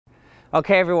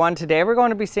Okay everyone, today we're going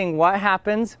to be seeing what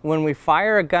happens when we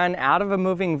fire a gun out of a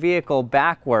moving vehicle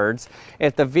backwards.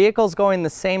 If the vehicle's going the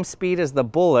same speed as the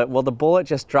bullet, will the bullet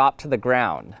just drop to the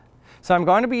ground? So I'm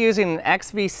going to be using an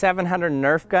XV700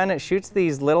 Nerf gun. It shoots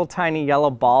these little tiny yellow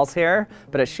balls here,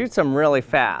 but it shoots them really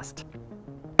fast.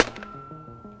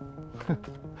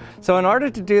 So in order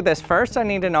to do this, first I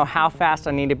need to know how fast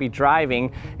I need to be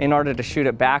driving in order to shoot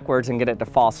it backwards and get it to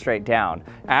fall straight down.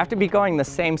 I have to be going the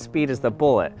same speed as the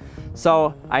bullet.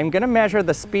 So I'm gonna measure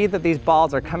the speed that these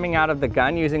balls are coming out of the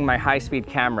gun using my high-speed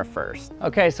camera first.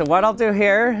 Okay, so what I'll do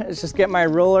here is just get my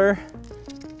ruler,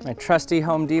 my trusty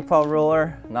Home Depot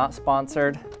ruler, not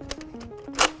sponsored.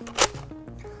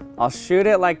 I'll shoot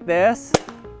it like this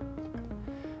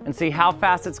and see how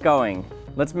fast it's going.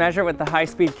 Let's measure with the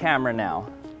high-speed camera now.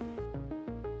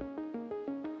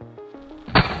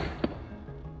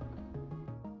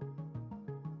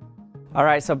 All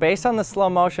right, so based on the slow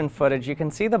motion footage, you can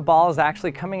see the ball is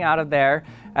actually coming out of there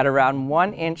at around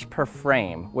 1 inch per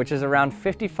frame, which is around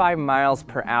 55 miles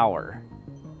per hour.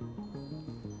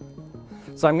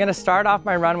 So I'm gonna start off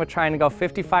my run with trying to go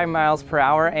 55 miles per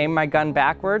hour, aim my gun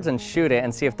backwards and shoot it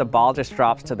and see if the ball just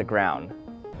drops to the ground.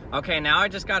 Okay, now I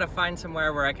just gotta find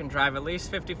somewhere where I can drive at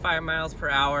least 55 miles per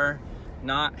hour,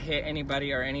 not hit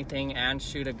anybody or anything, and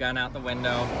shoot a gun out the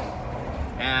window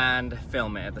and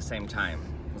film it at the same time.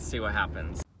 Let's see what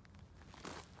happens.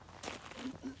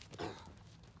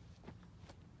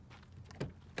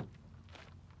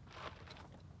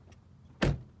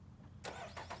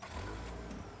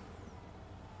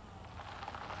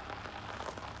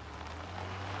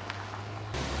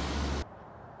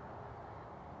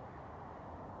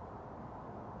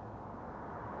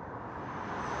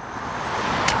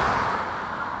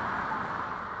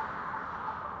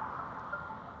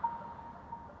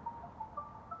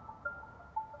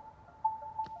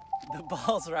 The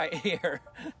ball's right here.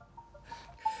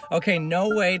 Okay,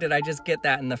 no way did I just get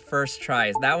that in the first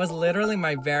tries. That was literally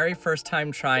my very first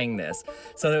time trying this.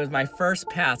 So it was my first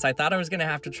pass. I thought I was gonna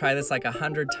have to try this like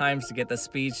 100 times to get the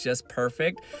speeds just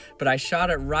perfect, but I shot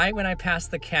it right when I passed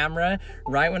the camera.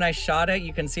 Right when I shot it,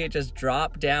 you can see it just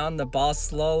drop down, the ball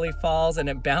slowly falls and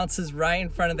it bounces right in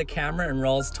front of the camera and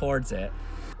rolls towards it.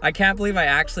 I can't believe I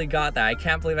actually got that. I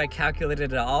can't believe I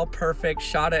calculated it all perfect,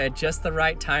 shot it at just the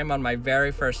right time on my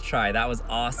very first try. That was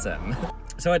awesome.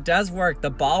 So it does work.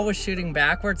 The ball was shooting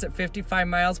backwards at 55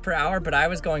 miles per hour, but I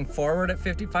was going forward at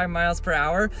 55 miles per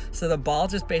hour. So the ball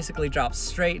just basically drops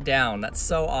straight down. That's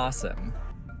so awesome.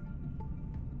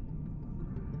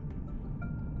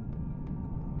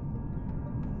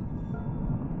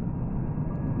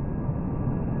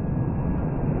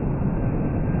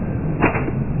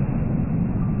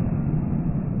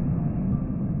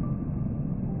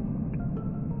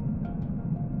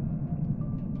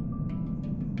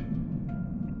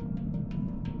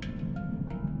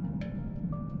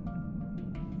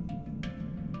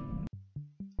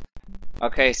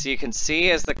 Okay, so you can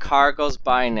see as the car goes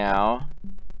by now.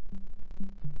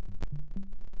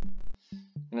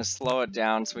 I'm gonna slow it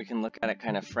down so we can look at it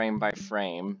kind of frame by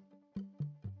frame.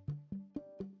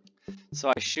 So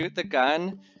I shoot the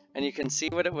gun, and you can see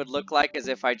what it would look like as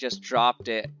if I just dropped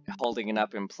it, holding it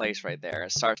up in place right there.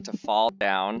 It starts to fall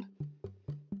down,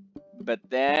 but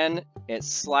then it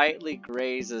slightly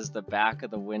grazes the back of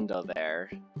the window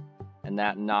there, and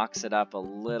that knocks it up a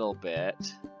little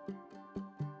bit.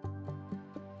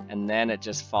 And then it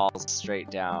just falls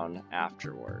straight down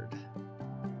afterward.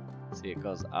 See, it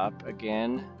goes up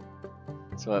again.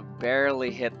 So it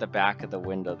barely hit the back of the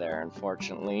window there,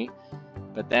 unfortunately.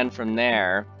 But then from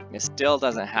there, it still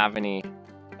doesn't have any,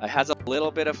 it has a little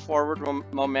bit of forward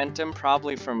momentum,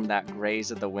 probably from that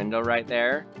graze of the window right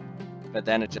there. But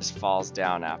then it just falls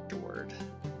down afterward.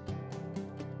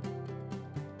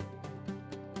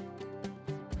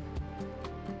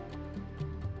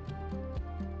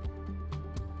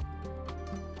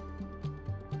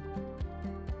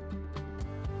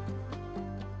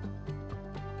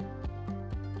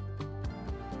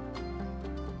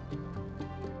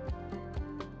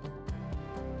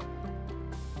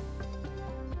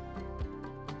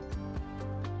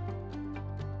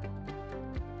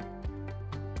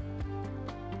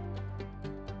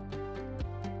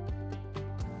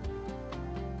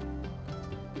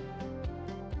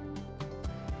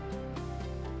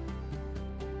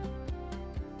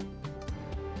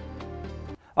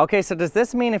 Okay, so does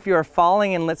this mean if you were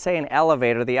falling in, let's say, an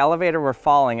elevator, the elevator were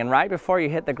falling, and right before you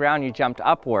hit the ground you jumped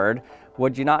upward,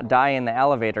 would you not die in the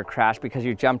elevator crash because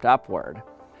you jumped upward?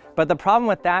 But the problem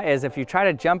with that is if you try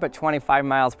to jump at 25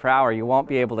 miles per hour, you won't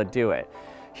be able to do it.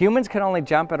 Humans can only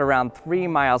jump at around 3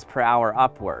 miles per hour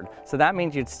upward, so that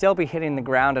means you'd still be hitting the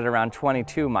ground at around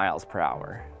 22 miles per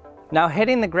hour. Now,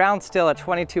 hitting the ground still at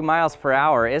 22 miles per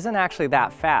hour isn't actually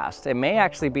that fast. It may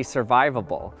actually be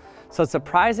survivable. So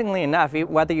surprisingly enough,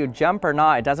 whether you jump or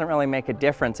not, it doesn't really make a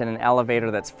difference in an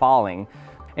elevator that's falling.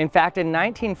 In fact, in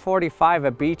 1945,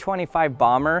 a B-25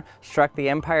 bomber struck the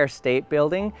Empire State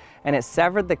Building, and it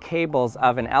severed the cables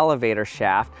of an elevator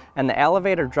shaft, and the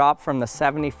elevator dropped from the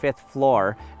 75th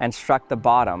floor and struck the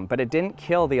bottom, but it didn't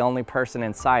kill the only person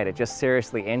inside, it just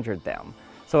seriously injured them.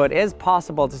 So it is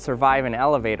possible to survive an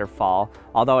elevator fall,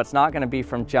 although it's not going to be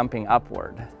from jumping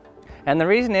upward. And the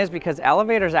reason is because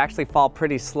elevators actually fall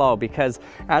pretty slow, because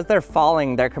as they're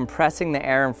falling, they're compressing the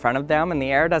air in front of them, and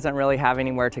the air doesn't really have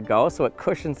anywhere to go, so it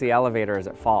cushions the elevator as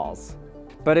it falls.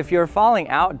 But if you're falling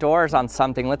outdoors on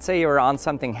something, let's say you were on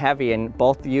something heavy and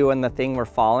both you and the thing were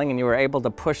falling and you were able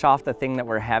to push off the thing that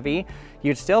were heavy,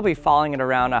 you'd still be falling at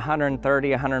around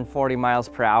 130, 140 miles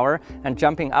per hour, and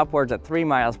jumping upwards at 3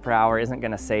 miles per hour isn't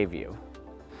going to save you.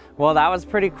 Well, that was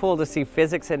pretty cool to see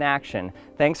physics in action.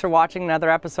 Thanks for watching another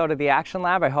episode of the Action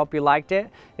Lab. I hope you liked it.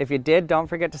 If you did, don't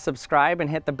forget to subscribe and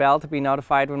hit the bell to be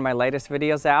notified when my latest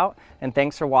video's out. And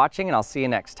thanks for watching, and I'll see you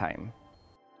next time.